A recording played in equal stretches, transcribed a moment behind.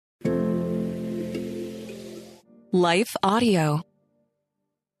Life Audio.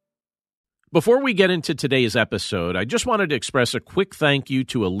 Before we get into today's episode, I just wanted to express a quick thank you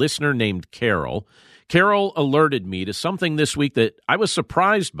to a listener named Carol. Carol alerted me to something this week that I was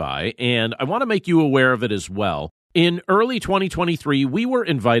surprised by, and I want to make you aware of it as well. In early 2023, we were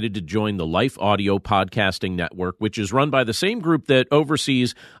invited to join the Life Audio Podcasting Network, which is run by the same group that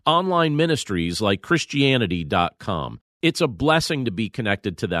oversees online ministries like Christianity.com. It's a blessing to be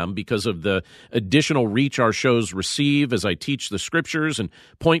connected to them because of the additional reach our shows receive as I teach the scriptures and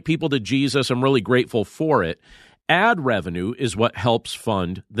point people to Jesus. I'm really grateful for it. Ad revenue is what helps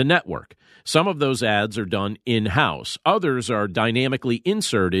fund the network. Some of those ads are done in-house. Others are dynamically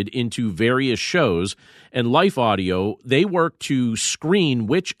inserted into various shows. And Life Audio, they work to screen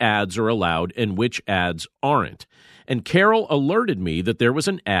which ads are allowed and which ads aren't. And Carol alerted me that there was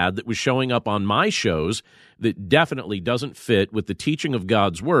an ad that was showing up on my shows that definitely doesn't fit with the teaching of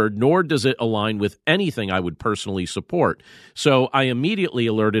God's Word, nor does it align with anything I would personally support. So I immediately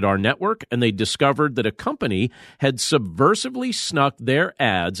alerted our network, and they discovered that a company had subversively snuck their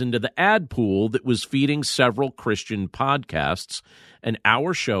ads into the ad pool that was feeding several Christian podcasts, and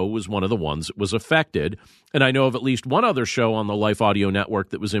our show was one of the ones that was affected. And I know of at least one other show on the Life Audio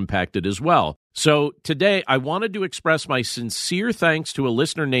Network that was impacted as well. So today, I wanted to express my sincere thanks to a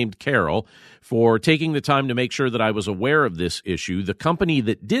listener named Carol for taking the time to make sure that I was aware of this issue. The company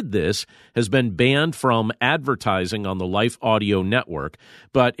that did this has been banned from advertising on the Life Audio Network.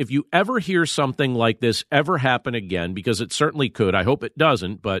 But if you ever hear something like this ever happen again, because it certainly could, I hope it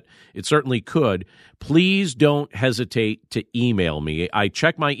doesn't, but it certainly could, please don't hesitate to email me. I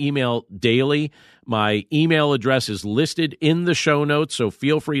check my email daily. My email address is listed in the show notes, so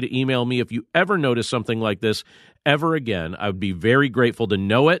feel free to email me if you ever notice something like this ever again. I would be very grateful to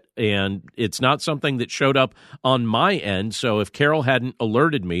know it, and it's not something that showed up on my end, so if Carol hadn't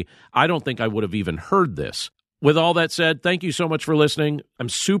alerted me, I don't think I would have even heard this. With all that said, thank you so much for listening. I'm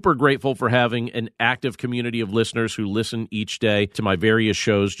super grateful for having an active community of listeners who listen each day to my various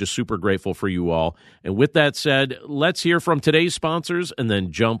shows. Just super grateful for you all. And with that said, let's hear from today's sponsors and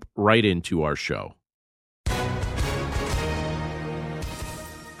then jump right into our show.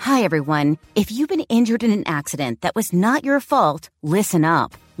 Hi, everyone. If you've been injured in an accident that was not your fault, listen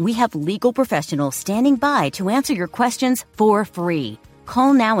up. We have legal professionals standing by to answer your questions for free.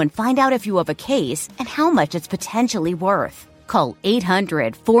 Call now and find out if you have a case and how much it's potentially worth. Call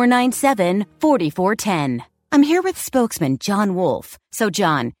 800-497-4410. I'm here with spokesman John Wolf. So,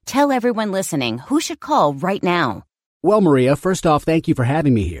 John, tell everyone listening who should call right now. Well, Maria, first off, thank you for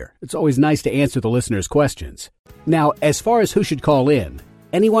having me here. It's always nice to answer the listeners' questions. Now, as far as who should call in,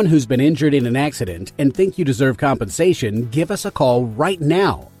 anyone who's been injured in an accident and think you deserve compensation, give us a call right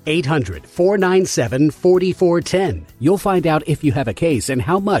now. 800-497-4410. You'll find out if you have a case and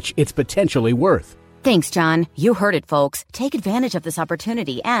how much it's potentially worth. Thanks, John. You heard it, folks. Take advantage of this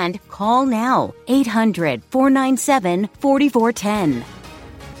opportunity and call now. 800-497-4410.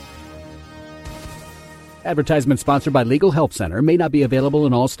 Advertisement sponsored by Legal Help Center. May not be available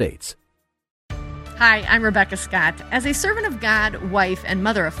in all states. Hi, I'm Rebecca Scott. As a servant of God, wife, and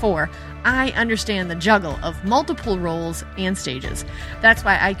mother of four, I understand the juggle of multiple roles and stages. That's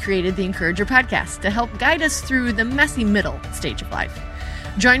why I created the Encourager podcast to help guide us through the messy middle stage of life.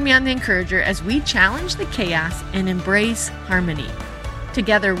 Join me on the Encourager as we challenge the chaos and embrace harmony.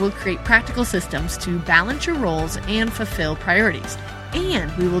 Together, we'll create practical systems to balance your roles and fulfill priorities.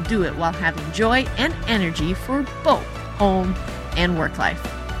 And we will do it while having joy and energy for both home and work life.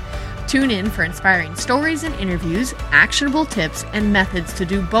 Tune in for inspiring stories and interviews, actionable tips, and methods to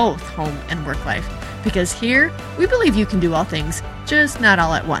do both home and work life. Because here, we believe you can do all things, just not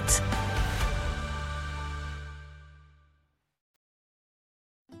all at once.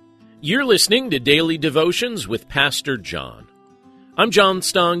 You're listening to Daily Devotions with Pastor John. I'm John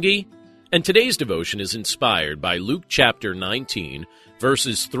Stange, and today's devotion is inspired by Luke chapter 19,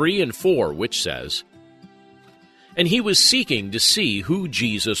 verses 3 and 4, which says, "And he was seeking to see who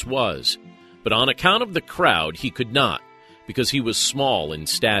Jesus was, but on account of the crowd he could not, because he was small in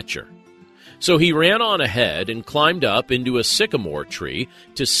stature. So he ran on ahead and climbed up into a sycamore tree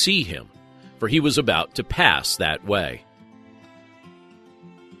to see him, for he was about to pass that way."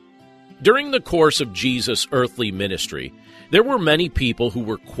 During the course of Jesus' earthly ministry, there were many people who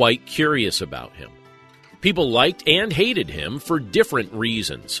were quite curious about him. People liked and hated him for different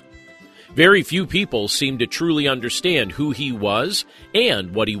reasons. Very few people seemed to truly understand who he was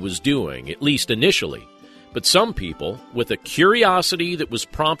and what he was doing, at least initially. But some people, with a curiosity that was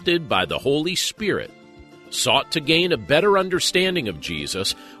prompted by the Holy Spirit, sought to gain a better understanding of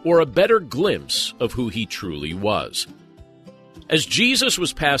Jesus or a better glimpse of who he truly was. As Jesus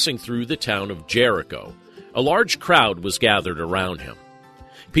was passing through the town of Jericho, A large crowd was gathered around him.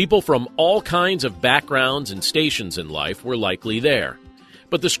 People from all kinds of backgrounds and stations in life were likely there.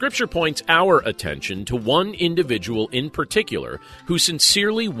 But the Scripture points our attention to one individual in particular who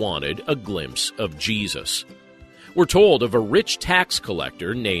sincerely wanted a glimpse of Jesus. We're told of a rich tax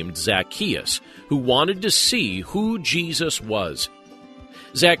collector named Zacchaeus who wanted to see who Jesus was.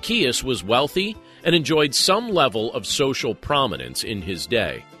 Zacchaeus was wealthy and enjoyed some level of social prominence in his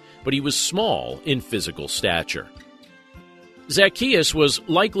day, but he was small in physical stature. Zacchaeus was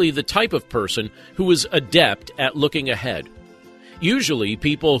likely the type of person who was adept at looking ahead. Usually,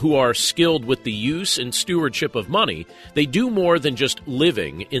 people who are skilled with the use and stewardship of money, they do more than just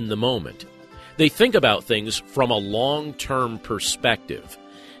living in the moment. They think about things from a long-term perspective,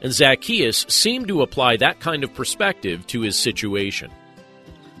 and Zacchaeus seemed to apply that kind of perspective to his situation.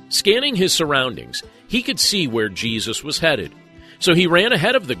 Scanning his surroundings, he could see where Jesus was headed. So he ran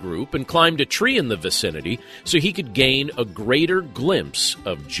ahead of the group and climbed a tree in the vicinity so he could gain a greater glimpse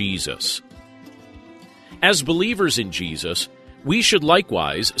of Jesus. As believers in Jesus, we should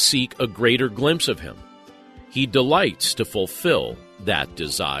likewise seek a greater glimpse of him. He delights to fulfill that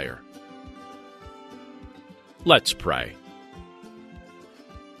desire. Let's pray.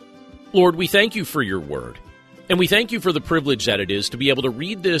 Lord, we thank you for your word, and we thank you for the privilege that it is to be able to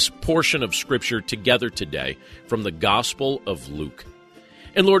read this portion of Scripture together today from the Gospel of Luke.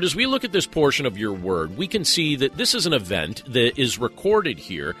 And Lord, as we look at this portion of your word, we can see that this is an event that is recorded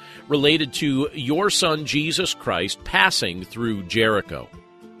here related to your Son, Jesus Christ, passing through Jericho.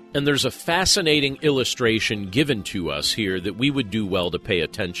 And there's a fascinating illustration given to us here that we would do well to pay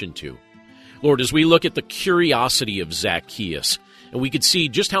attention to. Lord, as we look at the curiosity of Zacchaeus, and we could see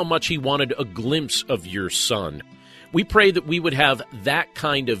just how much he wanted a glimpse of your Son, we pray that we would have that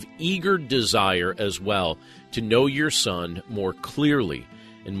kind of eager desire as well to know your Son more clearly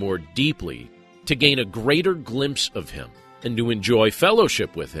and more deeply, to gain a greater glimpse of him, and to enjoy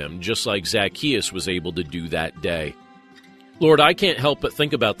fellowship with him, just like Zacchaeus was able to do that day. Lord, I can't help but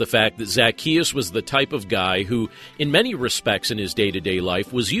think about the fact that Zacchaeus was the type of guy who, in many respects in his day-to-day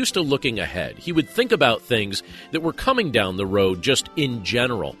life, was used to looking ahead. He would think about things that were coming down the road just in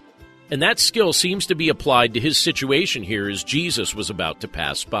general. And that skill seems to be applied to his situation here as Jesus was about to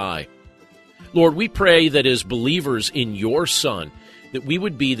pass by. Lord, we pray that as believers in your Son, that we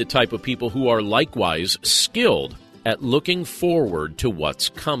would be the type of people who are likewise skilled at looking forward to what's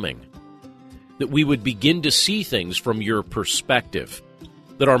coming. That we would begin to see things from your perspective.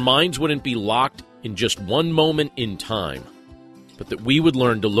 That our minds wouldn't be locked in just one moment in time, but that we would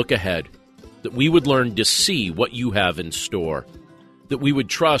learn to look ahead. That we would learn to see what you have in store. That we would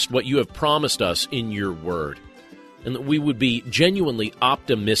trust what you have promised us in your word. And that we would be genuinely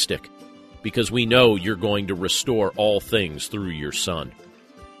optimistic because we know you're going to restore all things through your Son.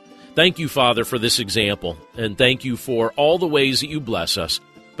 Thank you, Father, for this example, and thank you for all the ways that you bless us.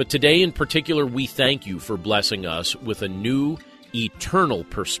 But today in particular, we thank you for blessing us with a new, eternal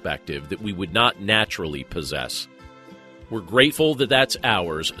perspective that we would not naturally possess. We're grateful that that's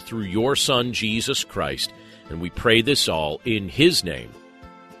ours through your Son, Jesus Christ, and we pray this all in his name.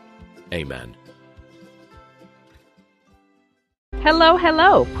 Amen.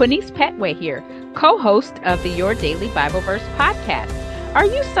 Hello, Quinice Petway here, co-host of the Your Daily Bible Verse podcast. Are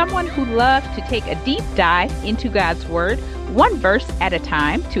you someone who loves to take a deep dive into God's Word, one verse at a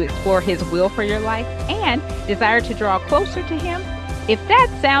time, to explore His will for your life and desire to draw closer to Him? If that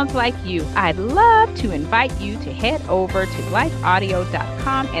sounds like you, I'd love to invite you to head over to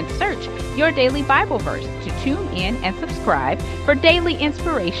lifeaudio.com and search Your Daily Bible Verse to tune in and subscribe for daily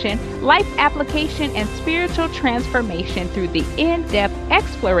inspiration, life application, and spiritual transformation through the in-depth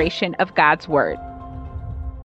exploration of God's Word.